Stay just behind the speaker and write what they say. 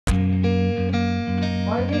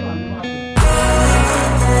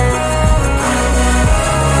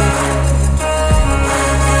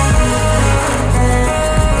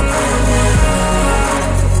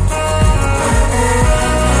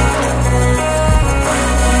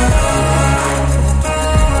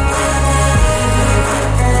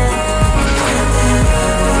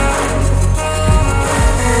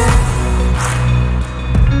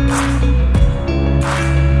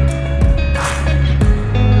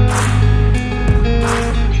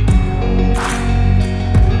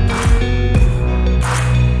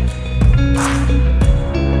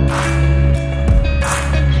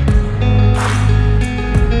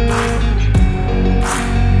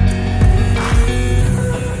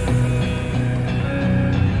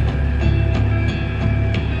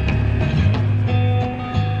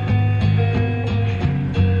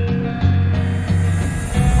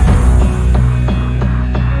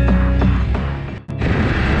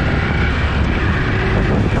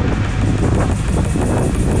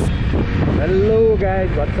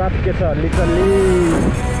Guys WhatsApp के छ literally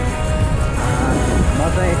म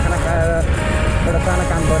चाहिँ खाना खाएर एउटा सानो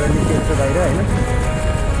काम गरेर निस्केको छु बाहिर हैन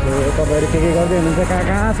तपाईहरु के गर्दै हुनुहुन्छ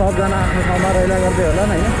कहाँ सबजना आफ्नो ठाउँमा रहिला गर्दै होला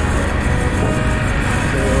हैन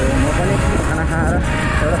म पनि खाना खाएर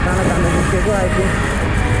एउटा सानो कामले निस्केको आइछु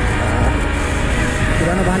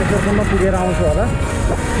पुरानो भानेश्वरसम्म पुगेर आउँछु होला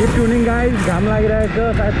किप ट्युनिङ गाइस घाम लागिरहेको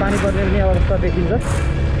छ सायद पानी पर्ने पनि अवस्था देखिन्छ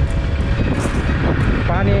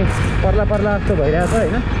पानी पर्ला जस्तो भइरहेछ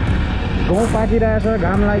हैन गाउँ पाकिरहेछ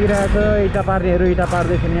घाम लागिरहेछ इटा पार्नेहरू इटा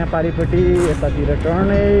पार्दैछन् यहाँ पारिपट्टि यतातिर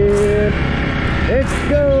टर्ने let's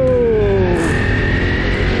go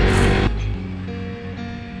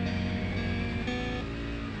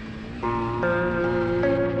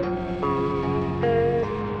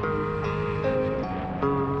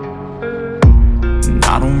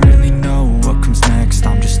I don't really know what comes next.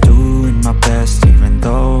 I'm just doing my best, even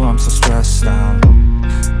though I'm so stressed out.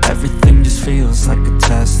 Everything just feels like a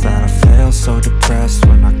test that I fail, so depressed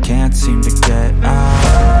when I can't seem to get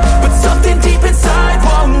out. But something deep inside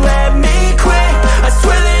won't let me quit. I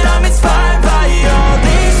swear that I'm inspired by all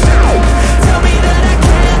these truths. Tell me that I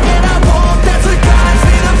can and I won't. That's what guides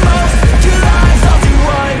me the most. Your lies, I'll do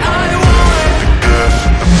what I want.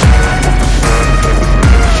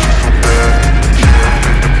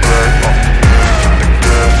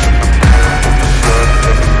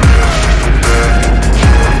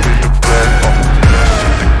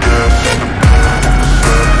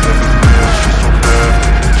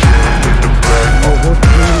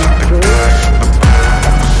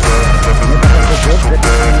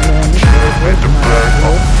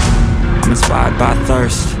 I'm inspired by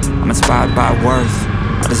thirst, I'm inspired by worth.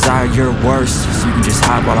 I desire your worst, so you can just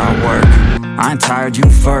hide while I work. I ain't tired, you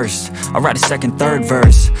first. I'll write a second, third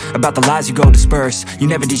verse about the lies you go disperse. You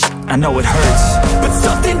never did shit, I know it hurts. But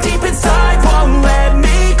something deep inside won't let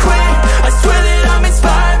me quit. I swear that I'm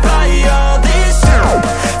inspired by all this shit.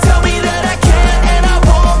 Tell me that I can and I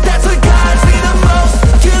won't. That's what guides me the most.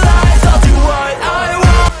 Your lies, I'll do what I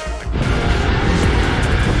want.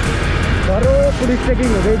 Police checking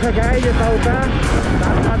हुँदैछ guys यताउता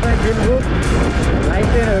साथमा चाहिँ bill book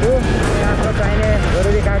लाइसेन्सहरू यहाँ चाहिने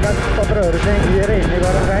जरुरी कागज पत्रहरू चाहिँ लिएर हिँड्ने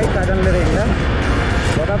गरौँ गाइस साधन लिएर हिँड्दा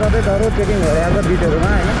जताततै डरो चेकिङ भइरहेको छ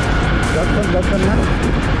बिटहरूमा हैन जक्सनमा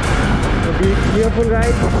बी केयरफुल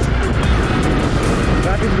गाइस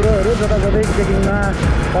ट्राफिक ब्युरोहरू जताततै चेकिङमा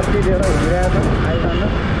पर्ची लिएर हिँडिरहेको छ आइजानु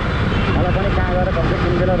मलाई पनि कहाँ गएर कहिले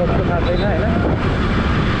कुन बेला रोक्छु थाहा छैन हैन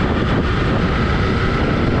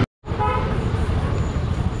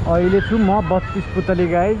अहिले छु म 32 पुतली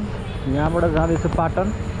गाइज यहाँबाट जाँदैछु पाटन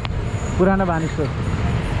पुरानो भानेश्वर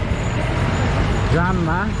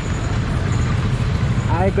जाममा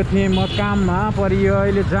आएको थिएँ म काममा परियो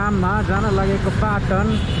अहिले जाममा जान लागेको पाटन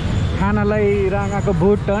खानालाई राँगाको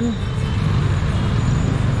भुटन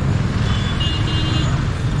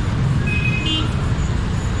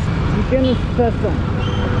चिकन स्टेसन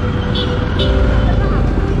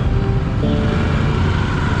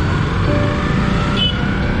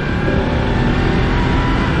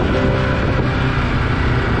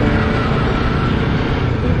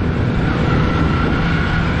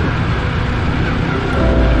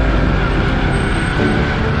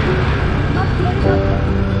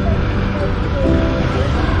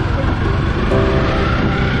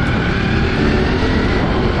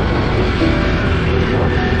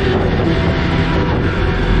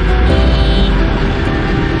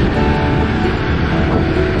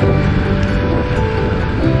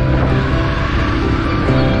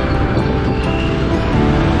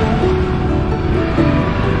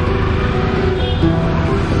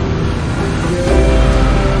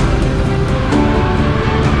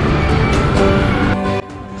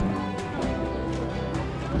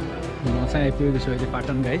आइपुगेको छु अहिले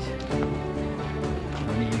पाटन गाइस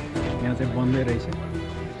अनि यहाँ चाहिँ बन्दै रहेछ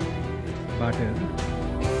बाटोहरू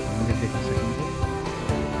हामीले देख्न सकिन्छ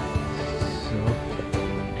so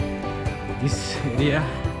this area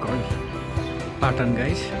called Patan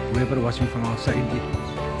guys whoever watching from outside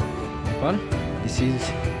Nepal this is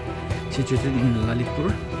situated in Lalitpur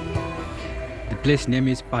the place name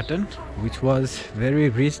is Patan which was very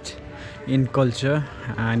rich in culture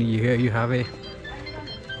and here you have a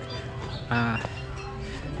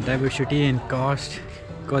diversity in caste,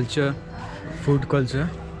 culture, food culture,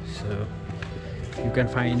 so you can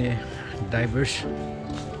find a diverse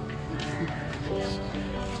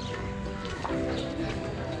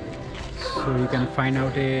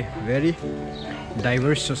very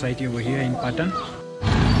diverse society over here in Patan.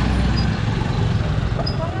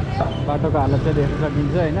 बाटोको हालत चाहिँ देख्न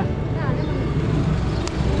सकिन्छ हैन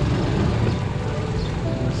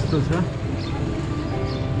यस्तो छ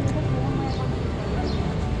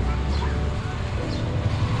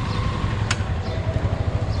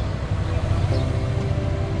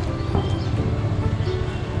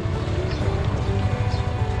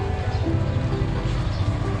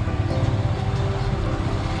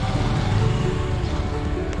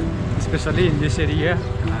especially in this area,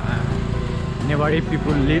 Nepali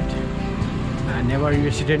people lived. Nepali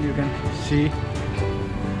resident, you can see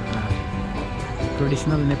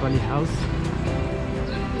traditional Nepali house.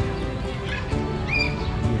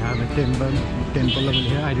 We have a temple over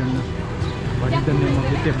here. I don't know what is the name of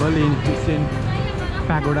the temple. It's in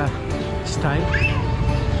pagoda style.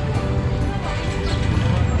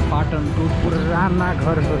 पाटनको पुराना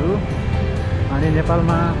घरहरू अनि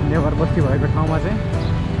नेपालमा नेवार बस्ती भएको ठाउँमा चाहिँ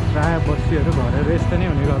प्राय बस्तीहरू घरहरू यस्तै नै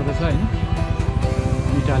हुने गर्दछ हैन,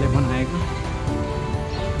 इटाले बनाएको।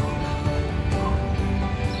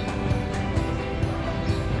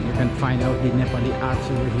 You can find out the Nepali arts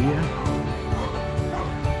over here.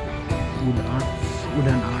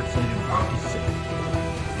 Wooden arts and artists.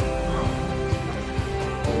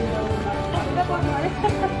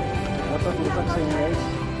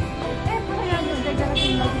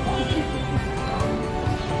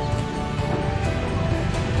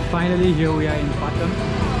 Finally, here we are in Patan.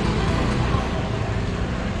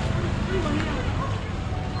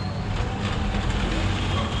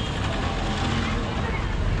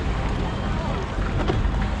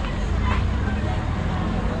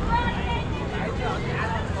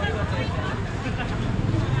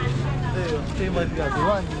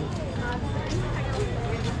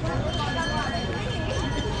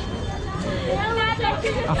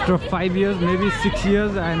 After 5 years, maybe 6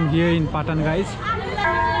 years, I am here in Patan, guys.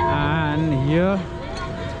 And here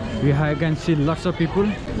we can see lots of people.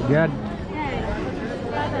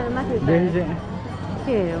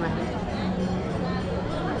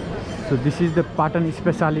 So this is the Patan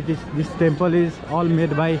speciality. This temple is all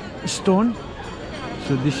made by stone.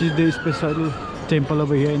 So this is the special temple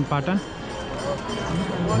over here in Patan.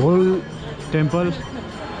 Whole temple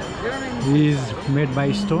is made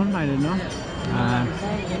by stone. I don't know.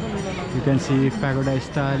 You can see pagoda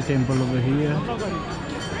style temple over here.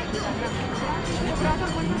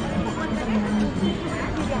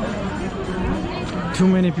 Too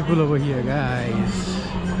many people over here, guys.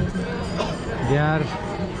 They are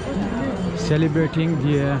celebrating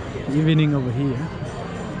the evening over here,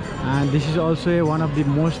 and this is also one of the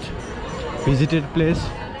most visited place,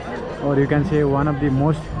 or you can say one of the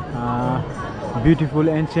most beautiful,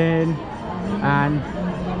 ancient, and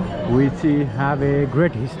which have a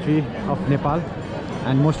great history of Nepal.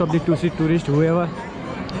 And most of the tourists whoever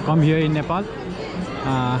come here in Nepal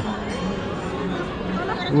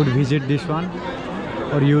would visit this one,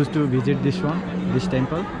 or used to visit this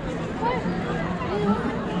temple.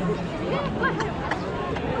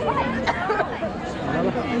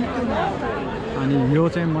 अनि यो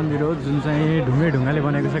चाहिँ मन्दिर हो जुन चाहिँ ढुङ्गाले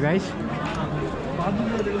बनेको छ, गाइस।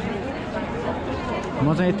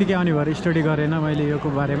 म चाहिँ यतिकै आउने भएर स्टडी गरेन मैले योको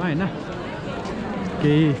बारेमा हैन,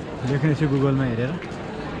 केही देख्नेछु गुगलमा हेरेर।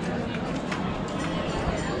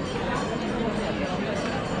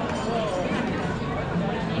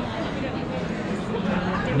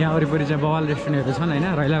 यहाँ वरिपरि चाहिँ बवाल रेस्टुरेन्टहरू छन् हैन,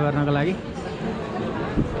 रैला गर्नको लागि।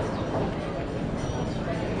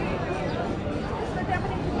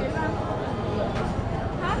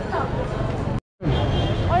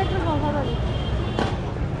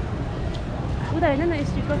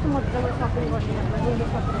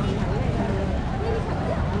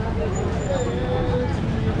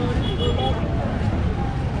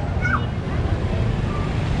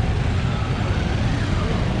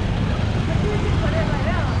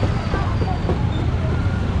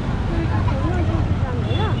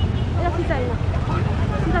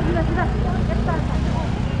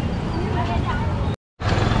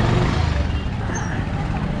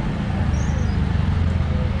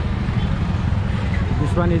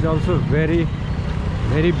 This one is also very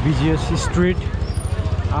busiest street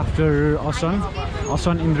after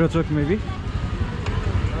Asan Indra Chowk maybe,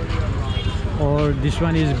 or this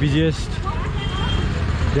one is busiest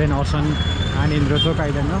then Asan and Indra Chowk,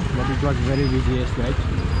 I don't know, but it was very busiest, right?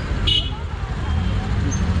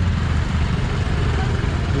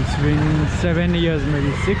 It's been 7 years,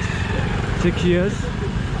 maybe 6 years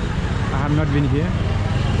I have not been here.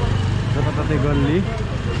 जताततै गल्ली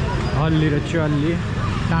हल्ली र चल्ली,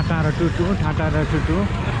 टाटा र टुटु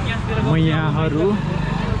मैयाहरू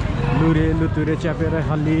लुरे लुतुरे च्यापेर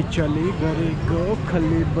हल्ली चल्ली गरेको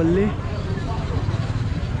खल्ली बल्ली।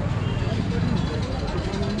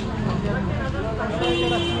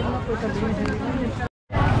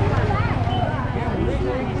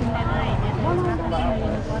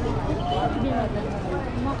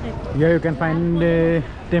 Here you can find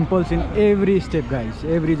temples in every step, guys.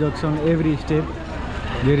 Every junction, every step,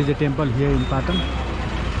 there is a temple here in Patan.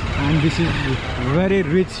 And this is very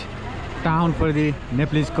rich town for the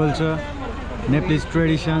Nepalese culture, Nepalese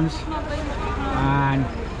traditions, and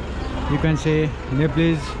You can say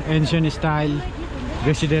Nepalese ancient style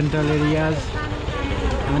residential areas,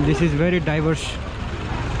 and this is very diverse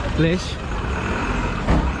place.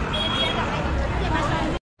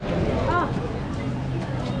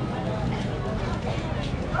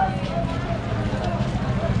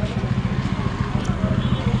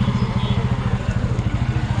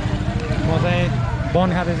 Bun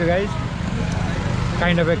खाँदैछु guys,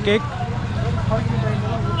 kind of a cake.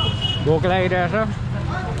 भोक लागिरहेछ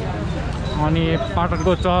अनि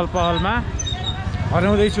पाटनको चहल पहलमा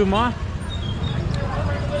हराउँदैछु म।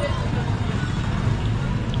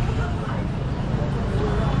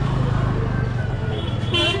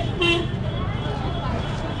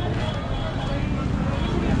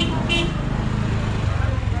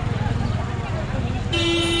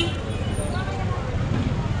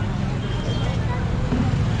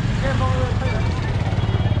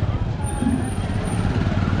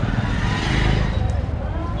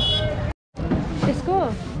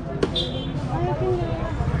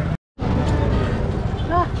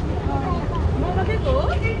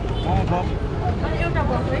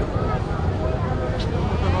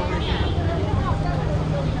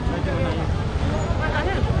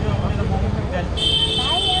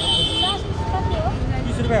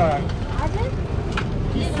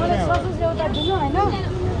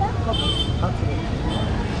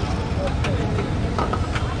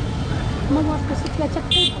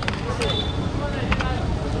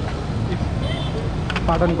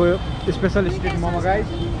 Patan ko special street momo guys.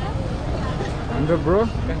 Under bro.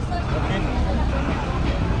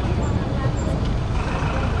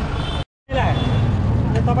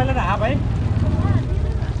 तपाईलाई त हाफ है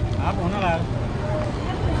हाफ हुन लाग्यो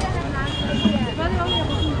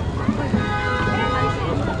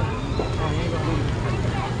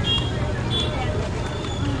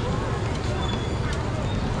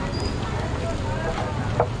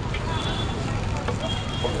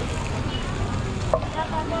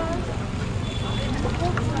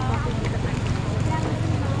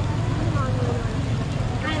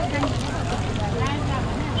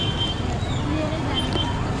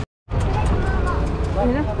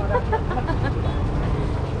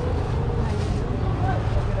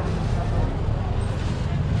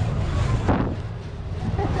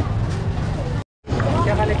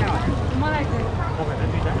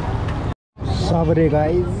साबरे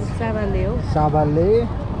गाइज साबाले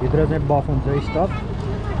भित्र चाहिँ बफ हुन्छ स्टप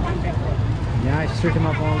यहाँ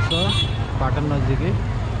स्ट्रिटमा पाउँछ पाटन नजिकै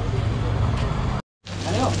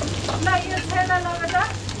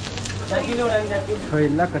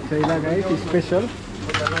छैला कचैला गाइज स्पेशल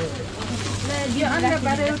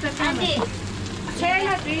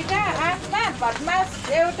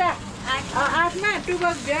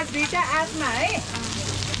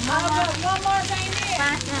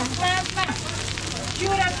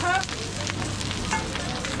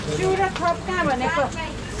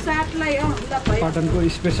पाटनको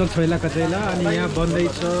स्पेशल छोइला कचैला अनि यहाँ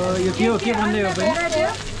बन्दैछ यो के हो के बन्दै हो पनि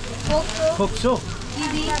फोक्सो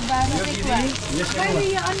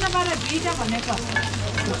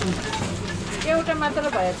एउटा मात्र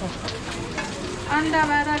भएछ अन्डा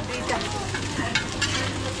बारा दुईटा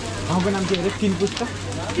ठाउँको नाम के अरे तीन पुस्ता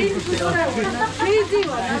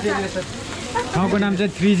ठाउँको नाम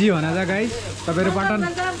चाहिँ 3G भन जा गाइस तपाईहरु पाटन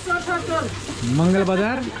मंगल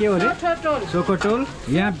बजार के हो रे सोखोटोल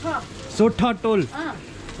यहाँ सोठटोल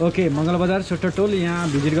ओके मंगल बजार सोठटोल यहाँ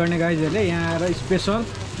भिजिट गर्ने गाइजहरुले यहाँ आएर स्पेशल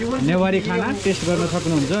नेवारी खाना टेस्ट गर्न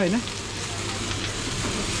सक्नुहुन्छ हैन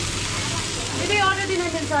यदि अर्डर दिन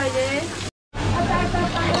मिल्छ अहिले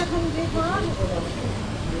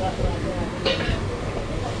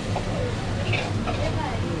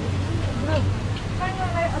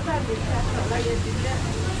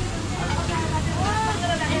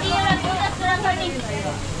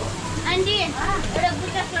आन्टी एउटा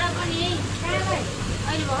बुट्टा छोरा पनि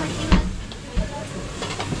अहिले भर्खर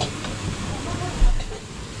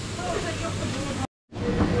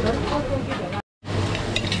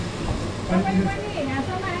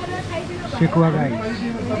सेकुवा गाई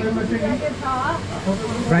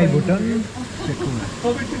फ्राई भुटन सेकुवा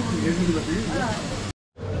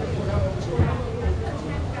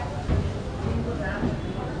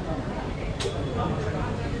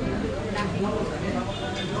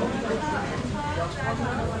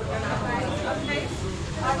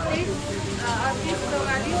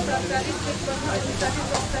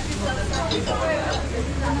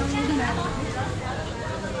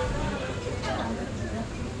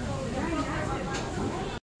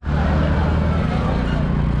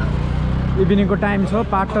इभिनिङ को टाइम छ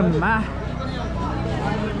पाटनमा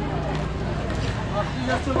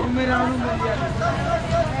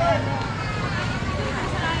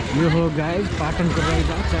यो हो गाइस पाटनको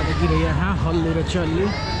राइजा चारैतिर यहाँ हल्लेर चल्यो।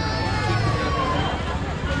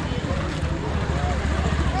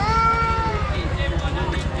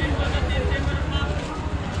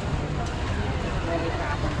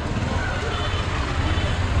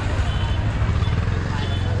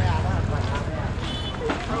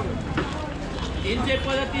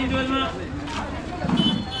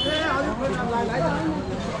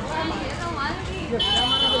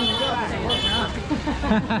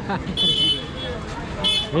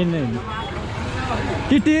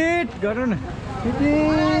 टिटिट गरौँ न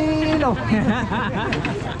टिटिट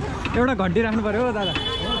एउटा घन्टी राख्नु पर्यो हो दादा।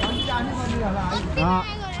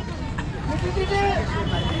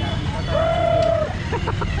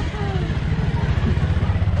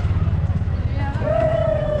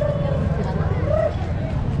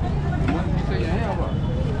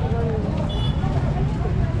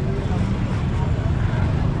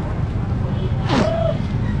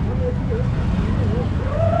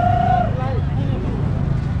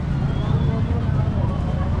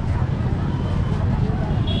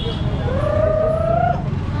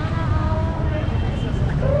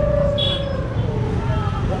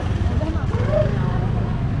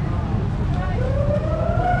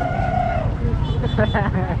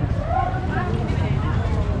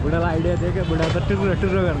 बुढालाई आइडिया दियो क्या, बुढा त टुर्रो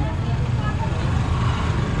टुर्रो गर्नु।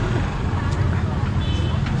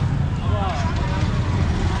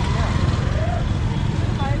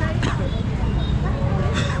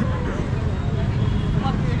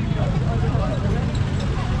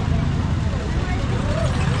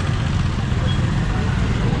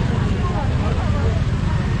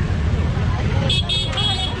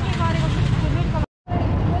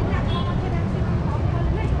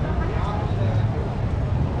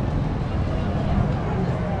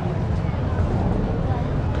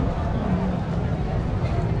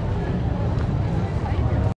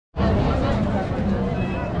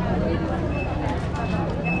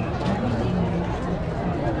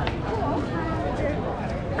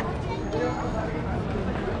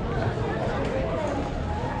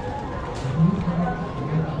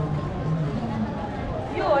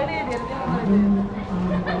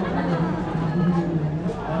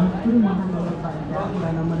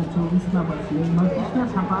 नम्बर 24 मा बस्ने मस्तिष्क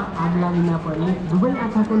छापा आग लाग्न परे दुवै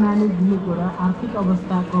आँखाको नानी दिएको र आर्थिक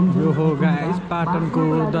अवस्था कमजोर। यो हो गाइस पाटनको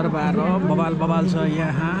दरबार बबाल बबाल छ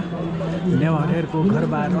यहाँ नेवारहरूको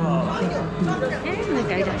घरबार।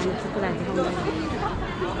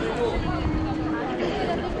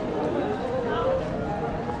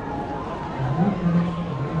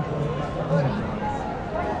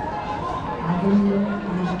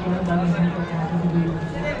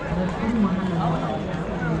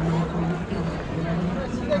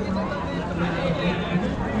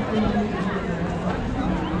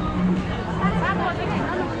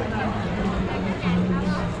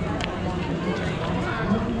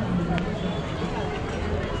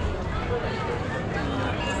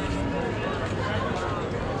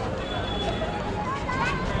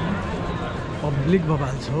 पब्लिक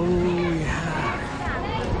बबाल छ यहाँ।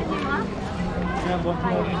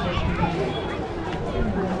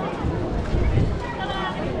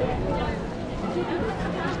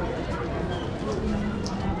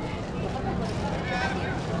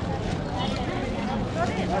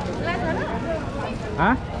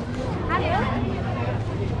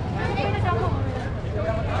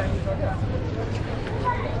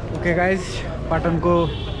 ओके गाइज पाटनको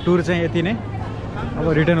टुर चाहिँ यति नै। अब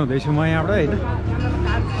रिटर्न हुँदैछु म यहाँबाट होइन।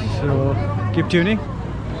 So keep tuning.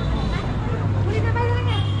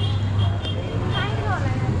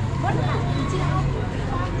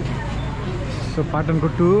 सो पाटनको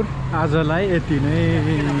टुर आजलाई यति नै।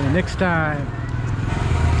 Next time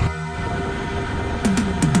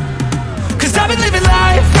I've been living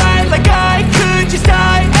life right like I could just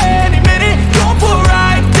die any minute. Going for a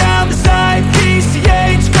ride down the side,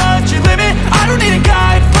 PCH country limit. I don't need a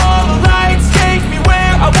guide, follow lights, take me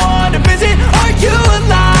where I want to visit. Are you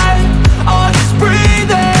alive? I'll just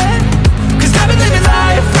breathe in. 'Cause I've been living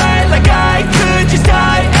life right like I could just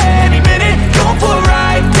die any minute. Going for a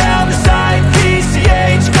ride down the side,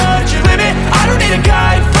 PCH country limit. I don't need a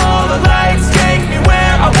guide, follow lights, take me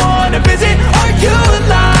where I want to visit. Are you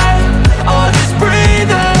alive? I'll just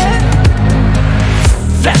breathe in.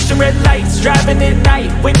 Flashing red lights, driving at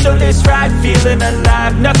night, windowless ride, feeling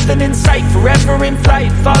alive. Nothing in sight, forever in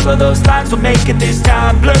flight. Follow those lines, we'll make it this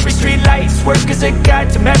time. Blurry street lights, work as a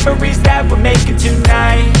guide to memories that we're making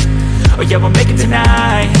tonight. Oh yeah, we'll make it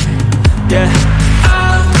tonight. Yeah,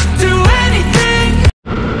 I'll do anything.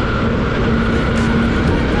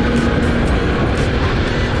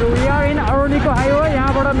 So we are in Aruniko highway.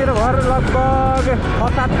 यहाँबाट मेरो घर लगभग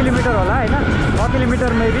 6-7 kilometre होला हैन 6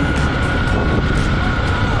 kilometre maybe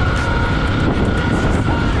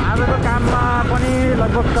आजको काममा पनि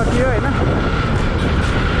लगभग सकियो हैन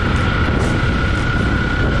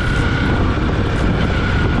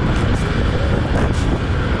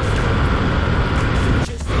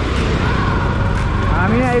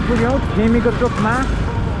हामी आइपुग्यौँ थिमीको चोकमा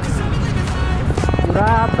पुरा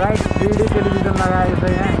ब्राइट 3D टेलिभिजन लगाएको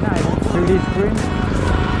छ यहाँ हैन 3D स्क्रिन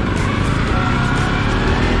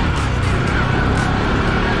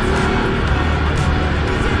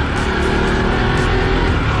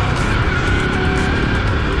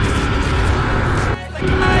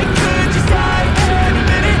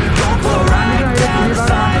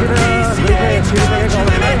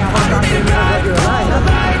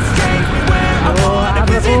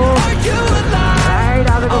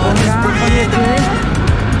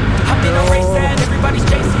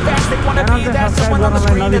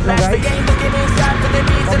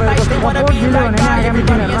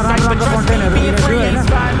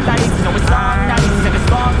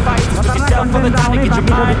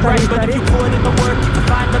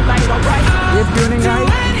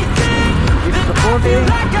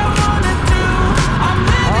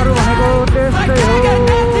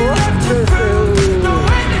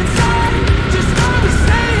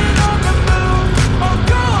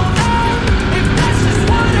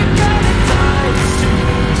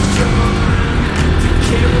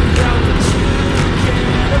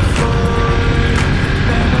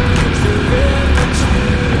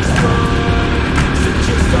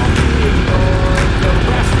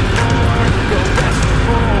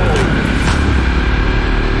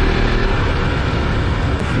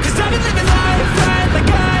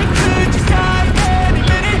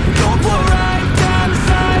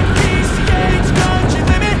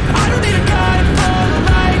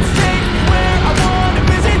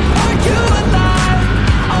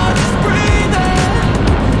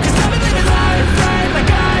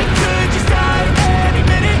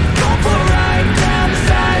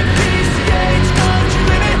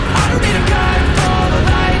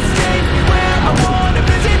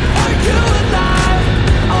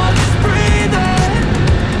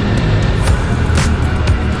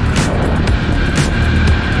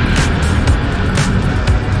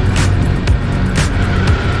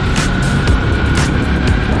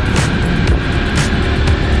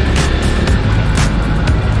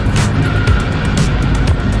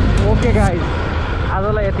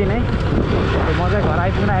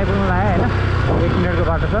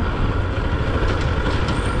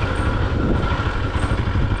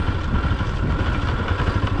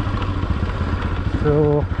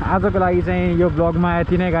आजको लागि चाहिँ यो ब्लगमा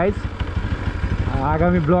यति नै गाइज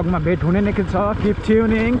आगामी ब्लगमा भेट हुने नै छ keep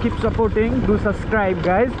tuning keep supporting do subscribe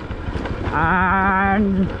guys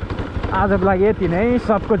and आजको लागि यति नै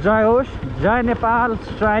सबको जय होस् जय Nepal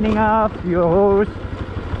shining of your host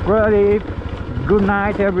Pradeep good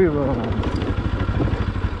night everyone